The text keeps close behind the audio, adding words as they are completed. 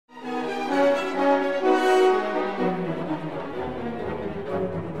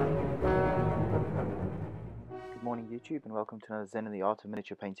YouTube and welcome to another Zen and the Art of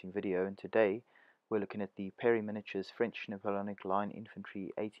Miniature Painting video, and today we're looking at the Perry Miniatures French Napoleonic Line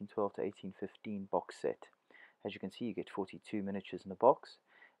Infantry 1812 to 1815 box set. As you can see, you get 42 miniatures in the box,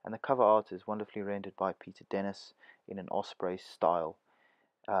 and the cover art is wonderfully rendered by Peter Dennis in an Osprey style.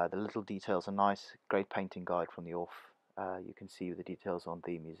 The little details are nice, great painting guide from the off. You can see the details on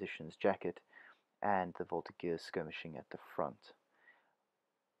the musician's jacket and the Voltigeurs skirmishing at the front.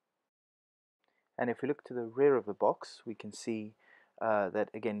 And if we look to the rear of the box, we can see that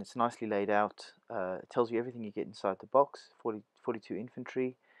again it's nicely laid out. It tells you everything you get inside the box: 42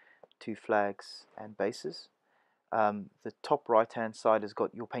 infantry, 2 flags and bases. The top right hand side has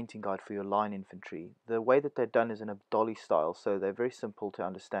got your painting guide for your line infantry. The way that they're done is in a dolly style, so they're very simple to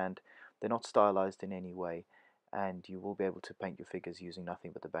understand. They're not stylized in any way, and you will be able to paint your figures using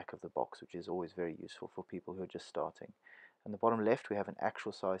nothing but the back of the box, which is always very useful for people who are just starting. On the bottom left we have an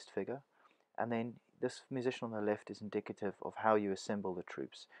actual sized figure. And then this musician on the left is indicative of how you assemble the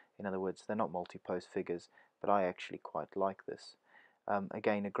troops. In other words, they're not multi-pose figures, but I actually quite like this.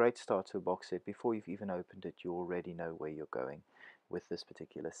 Again, a great start to a box set. Before you've even opened it, you already know where you're going with this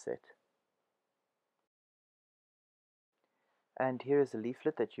particular set. And here is a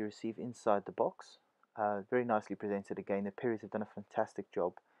leaflet that you receive inside the box. Very nicely presented again. The Perrys have done a fantastic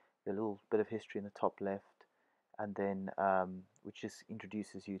job. A little bit of history in the top left, and then which just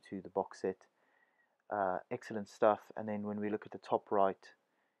introduces you to the box set. Excellent stuff. And then when we look at the top right,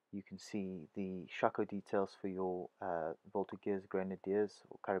 you can see the shako details for your Voltigeurs, Grenadiers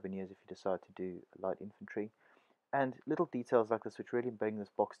or Carabiniers if you decide to do light infantry. And little details like this which really bring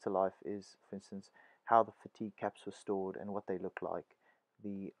this box to life is, for instance, how the fatigue caps were stored and what they look like,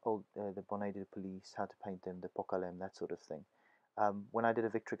 the bonnet de police, how to paint them, the pokalem, that sort of thing. When I did a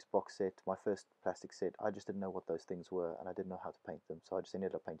Victrix box set, my first plastic set, I just didn't know what those things were and I didn't know how to paint them, so I just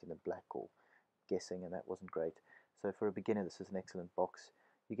ended up painting them black or guessing, and that wasn't great. So for a beginner, this is an excellent box.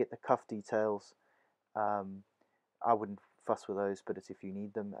 You get the cuff details. I wouldn't fuss with those, but it's if you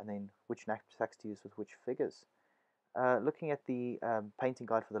need them, and then which knapsacks to use with which figures. Looking at the painting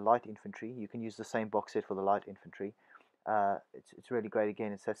guide for the light infantry, you can use the same box set for the light infantry. It's really great.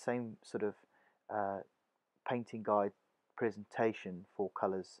 Again, it's that same sort of painting guide presentation for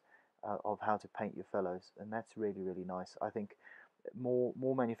colors of how to paint your fellows, and that's really nice. I think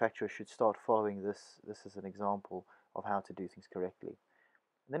more manufacturers should start following this as an example of how to do things correctly.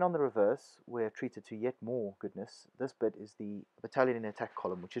 And then on the reverse, we're treated to yet more goodness. This bit is the battalion in attack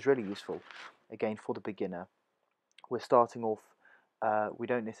column, which is really useful, again, for the beginner. We're starting off, we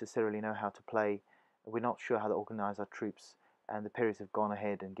don't necessarily know how to play, we're not sure how to organize our troops, and the Perrys have gone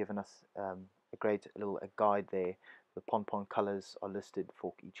ahead and given us a great little guide there. The pon-pon colors are listed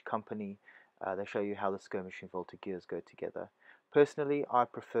for each company. They show you how the skirmishing Voltigeurs go together. Personally, I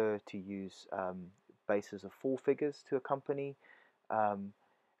prefer to use bases of 4 figures to accompany, and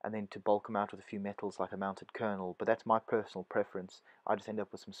then to bulk them out with a few metals like a mounted colonel, but that's my personal preference. I just end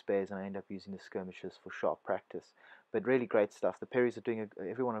up with some spares and I end up using the skirmishers for sharp practice. But really great stuff. The Perrys are doing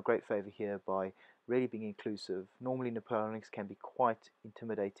everyone a great favour here by really being inclusive. Normally Napoleonics can be quite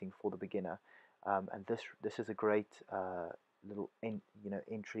intimidating for the beginner, and this is a great little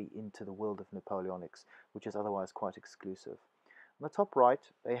entry into the world of Napoleonics, which is otherwise quite exclusive. On the top right,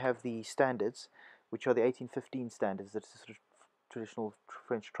 they have the standards, which are the 1815 standards. That's the sort of traditional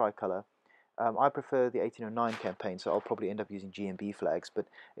French tricolour. I prefer the 1809 campaign, so I'll probably end up using GMB flags, but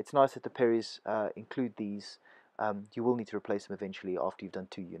it's nice that the Perrys include these. You will need to replace them eventually after you've done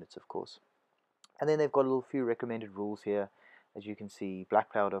 2 units, of course. And then they've got a little few recommended rules here. As you can see,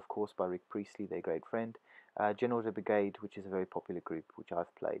 Black Powder, of course, by Rick Priestley, their great friend. General de Brigade, which is a very popular group, which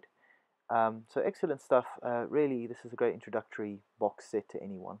I've played. So excellent stuff. Really, this is a great introductory box set to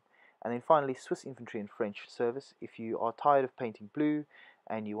anyone. And then finally, Swiss infantry and French service. If you are tired of painting blue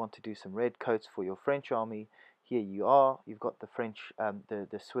and you want to do some red coats for your French army, here you are. You've got the French,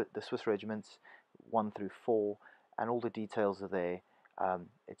 the Swiss regiments 1 through 4, and all the details are there.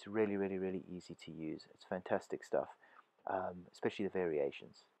 It's really easy to use. It's fantastic stuff, especially the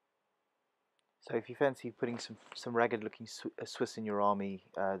variations. So if you fancy putting some ragged-looking Swiss in your army,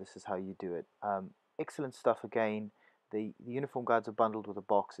 this is how you do it. Excellent stuff again. The uniform guides are bundled with a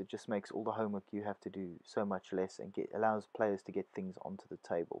box. It just makes all the homework you have to do so much less and allows players to get things onto the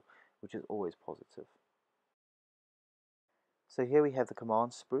table, which is always positive. So here we have the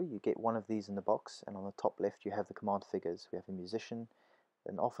command sprue. You get one of these in the box, and on the top left you have the command figures. We have a musician,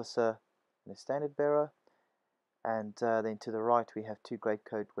 an officer, and a standard bearer. And then to the right we have 2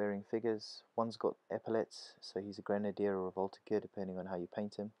 greatcoat wearing figures. One's got epaulets, so he's a grenadier or a voltigeur depending on how you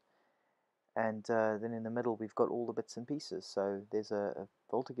paint him. And then in the middle we've got all the bits and pieces. So there's a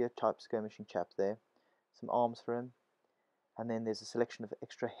voltigeur type skirmishing chap there, some arms for him, and then there's a selection of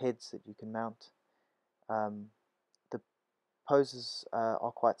extra heads that you can mount. The poses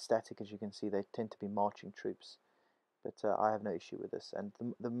are quite static, as you can see. They tend to be marching troops, but I have no issue with this. And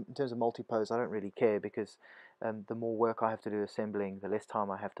in terms of multi-pose, I don't really care, because the more work I have to do assembling, the less time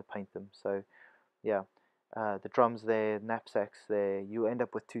I have to paint them. So yeah, the drums there, knapsacks there, you end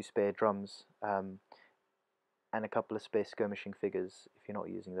up with 2 spare drums, and a couple of spare skirmishing figures if you're not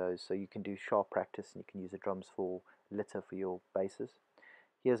using those. So you can do sharp practice, and you can use the drums for litter for your bases.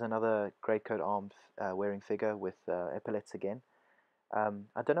 Here's another greatcoat armed wearing figure with epaulets again.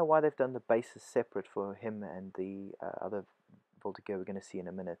 I don't know why they've done the bases separate for him and the other Voltigeur we're going to see in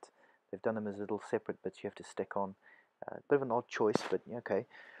a minute. They've done them as little separate bits you have to stick on. Bit of an odd choice, but okay.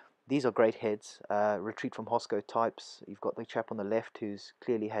 These are great heads. Retreat from Hosco types. You've got the chap on the left who's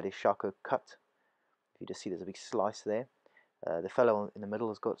clearly had his shako cut. If you just see, there's a big slice there. The fellow in the middle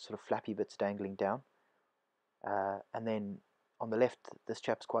has got sort of flappy bits dangling down. And then on the left, this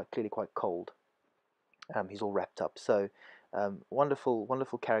chap's clearly quite cold. He's all wrapped up. So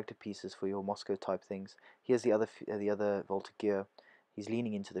wonderful character pieces for your Moscow type things. Here's the other Voltigeur. He's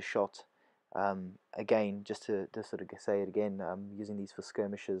leaning into the shot. Again, just to sort of say it again, using these for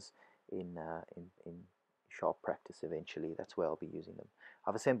skirmishes in sharp practice eventually. That's where I'll be using them.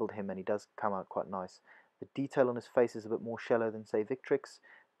 I've assembled him, and he does come out quite nice. The detail on his face is a bit more shallow than, say, Victrix,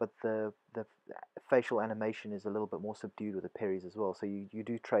 but the facial animation is a little bit more subdued with the Perrys as well. So you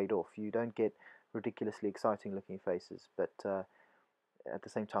do trade off. You don't get ridiculously exciting looking faces, but at the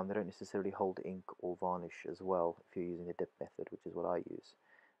same time they don't necessarily hold ink or varnish as well if you're using the dip method, which is what I use.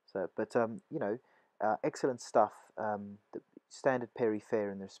 So, but you know, excellent stuff. The standard Perry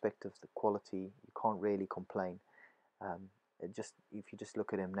fare in respect of the quality, you can't really complain. If you just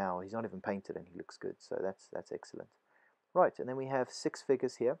look at him now, he's not even painted and he looks good, so that's excellent. Right, and then we have 6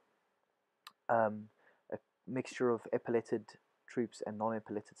 figures here. A mixture of epauletted troops and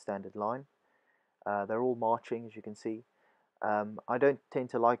non-epauletted standard line. They're all marching, as you can see. I don't tend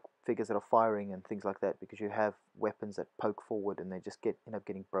to like figures that are firing and things like that, because you have weapons that poke forward and they just end up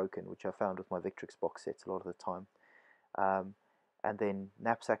getting broken, which I found with my Victrix box sets a lot of the time. And then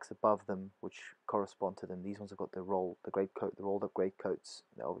knapsacks above them, which correspond to them. These ones have got the rolled up greatcoats.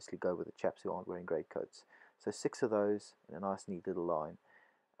 They obviously go with the chaps who aren't wearing greatcoats. So 6 of those in a nice, neat little line.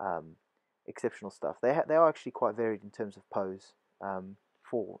 Exceptional stuff. They are actually quite varied in terms of pose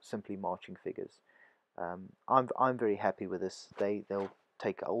for simply marching figures. I'm very happy with this. They'll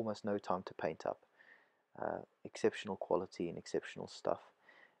take almost no time to paint up. Exceptional quality and exceptional stuff.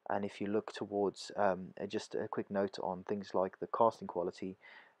 And if you look towards, just a quick note on things like the casting quality,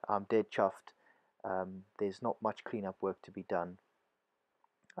 I'm dead chuffed. There's not much cleanup work to be done.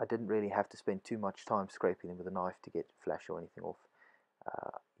 I didn't really have to spend too much time scraping them with a knife to get flash or anything off.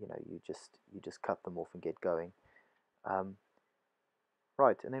 You know, you just cut them off and get going.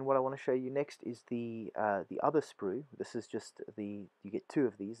 Right, and then what I want to show you next is the other sprue. This is just you get 2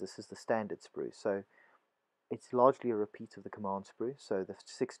 of these. This is the standard sprue. So it's largely a repeat of the command sprue. So the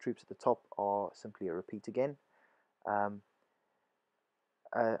 6 troops at the top are simply a repeat again.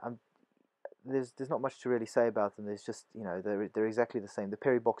 There's not much to really say about them. There's just, you know, they're exactly the same. The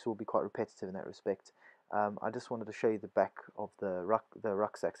Perry box will be quite repetitive in that respect. I just wanted to show you the back of the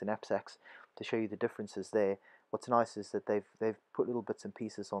rucksacks and knapsacks to show you the differences there. What's nice is that they've put little bits and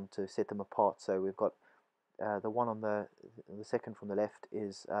pieces on to set them apart. So we've got the one on the second from the left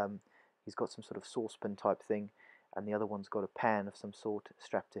is he's got some sort of saucepan type thing, and the other one's got a pan of some sort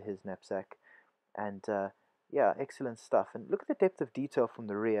strapped to his knapsack. And yeah, excellent stuff. And look at the depth of detail from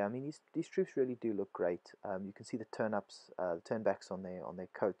the rear. I mean, these troops really do look great. You can see the turnbacks on their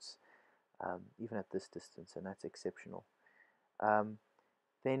coats, even at this distance, and that's exceptional.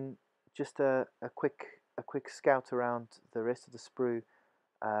 Then just a quick scout around the rest of the sprue.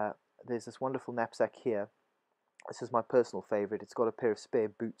 There's this wonderful knapsack here. This is my personal favorite. It's got a pair of spare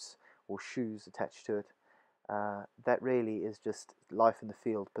boots or shoes attached to it. That really is just life in the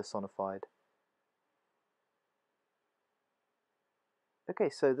field personified. Okay,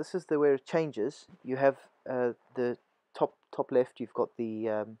 so this is where it changes. You have the top left. You've got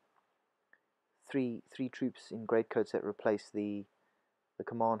the three troops in greatcoats that replace the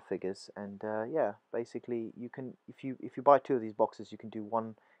command figures, and yeah, basically you can, if you buy 2 of these boxes, you can do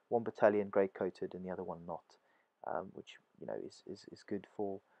one battalion greatcoated and the other one not, which, you know, is good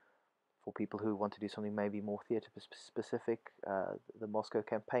for people who want to do something maybe more theatre specific, the Moscow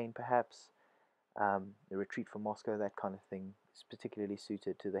campaign perhaps, the retreat from Moscow, that kind of thing is particularly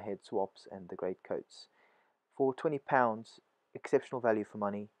suited to the head swaps and the greatcoats. For £20, exceptional value for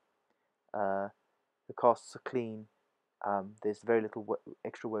money. The casts are clean. There's very little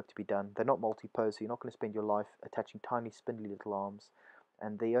extra work to be done. They're not multi-pose, so you're not going to spend your life attaching tiny spindly little arms.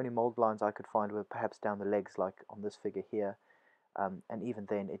 And the only mold lines I could find were perhaps down the legs, like on this figure here. And even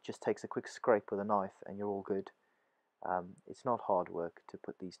then, it just takes a quick scrape with a knife and you're all good. It's not hard work to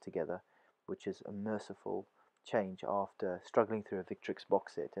put these together, which is a merciful change after struggling through a Victrix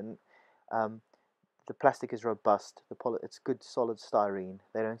box set. And the plastic is robust. It's good solid styrene.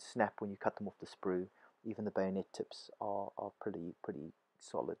 They don't snap when you cut them off the sprue. Even the bayonet tips are pretty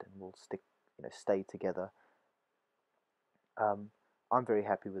solid and will stick, stay together. I'm very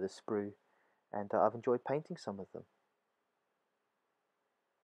happy with the sprue, and I've enjoyed painting some of them.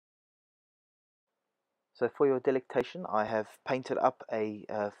 So for your delectation, I have painted up a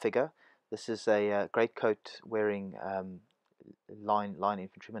figure. This is a greatcoat wearing line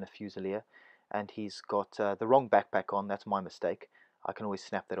infantryman, a fusilier, and he's got the wrong backpack on. That's my mistake. I can always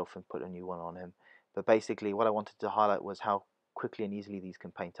snap that off and put a new one on him. But basically, what I wanted to highlight was how quickly and easily these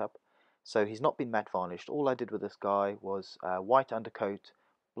can paint up. So he's not been matte varnished. All I did with this guy was white undercoat,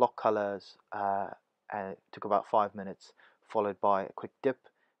 block colors, and it took about 5 minutes, followed by a quick dip.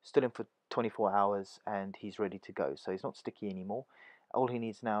 Stood him for 24 hours and he's ready to go. So he's not sticky anymore. All he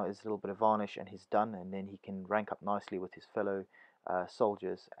needs now is a little bit of varnish and he's done, and then he can rank up nicely with his fellow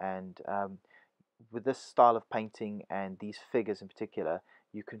soldiers. And with this style of painting and these figures in particular,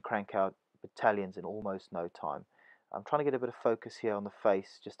 you can crank out battalions in almost no time. I'm trying to get a bit of focus here on the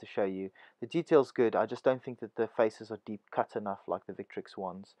face just to show you. The detail's good, I just don't think that the faces are deep cut enough like the Victrix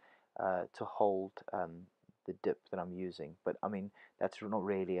ones to hold the dip that I'm using. But I mean, that's not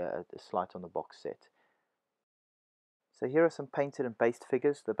really a slight on the box set. So here are some painted and based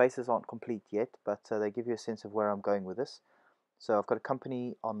figures. The bases aren't complete yet, but they give you a sense of where I'm going with this. So I've got a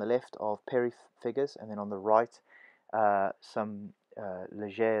company on the left of Perry figures, and then on the right some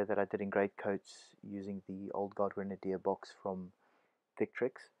Leger that I did in greatcoats using the old Guard Grenadier box from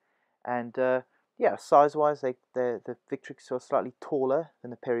Victrix. And yeah, size-wise, the Victrix are slightly taller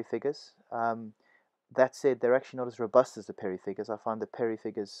than the Perry figures. That said, they're actually not as robust as the Perry figures. I find the Perry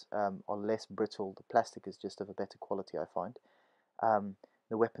figures are less brittle. The plastic is just of a better quality, I find.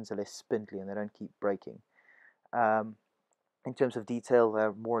 The weapons are less spindly and they don't keep breaking. In terms of detail,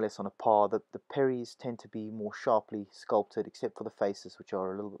 they're more or less on a par. The Perrys tend to be more sharply sculpted, except for the faces, which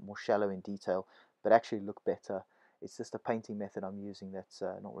are a little bit more shallow in detail, but actually look better. It's just a painting method I'm using that's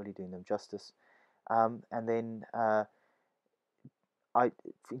not really doing them justice. And then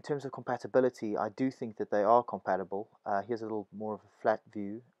in terms of compatibility, I do think that they are compatible. Here's a little more of a flat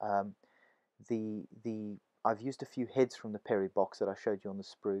view. I've used a few heads from the Perry box that I showed you on the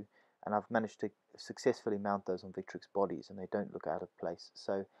sprue, and I've managed to successfully mount those on Victrix bodies, and they don't look out of place.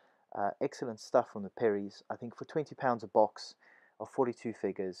 So excellent stuff from the Perrys. I think for £20 a box of 42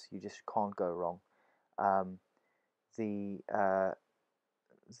 figures, you just can't go wrong.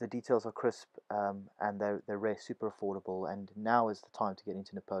 The details are crisp, and they're rare, super affordable, and now is the time to get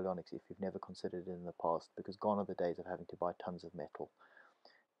into Napoleonics if you've never considered it in the past, because gone are the days of having to buy tons of metal.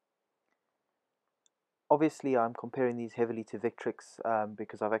 Obviously, I'm comparing these heavily to Victrix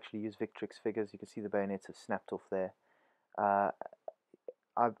because I've actually used Victrix figures. You can see the bayonets have snapped off there. Uh,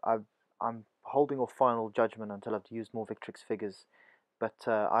 I'm holding off final judgment until I've used more Victrix figures, but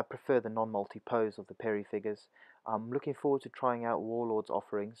I prefer the non-multi-pose of the Perry figures. I'm looking forward to trying out Warlord's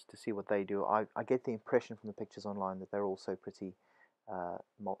offerings to see what they do. I get the impression from the pictures online that they're also pretty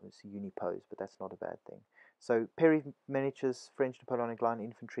uni-pose, but that's not a bad thing. So Perry Miniatures, French Napoleonic Line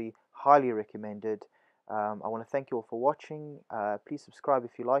Infantry, highly recommended. I want to thank you all for watching. Please subscribe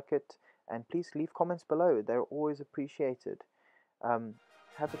if you like it, and please leave comments below. They're always appreciated.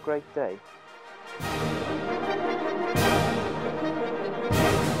 Have a great day.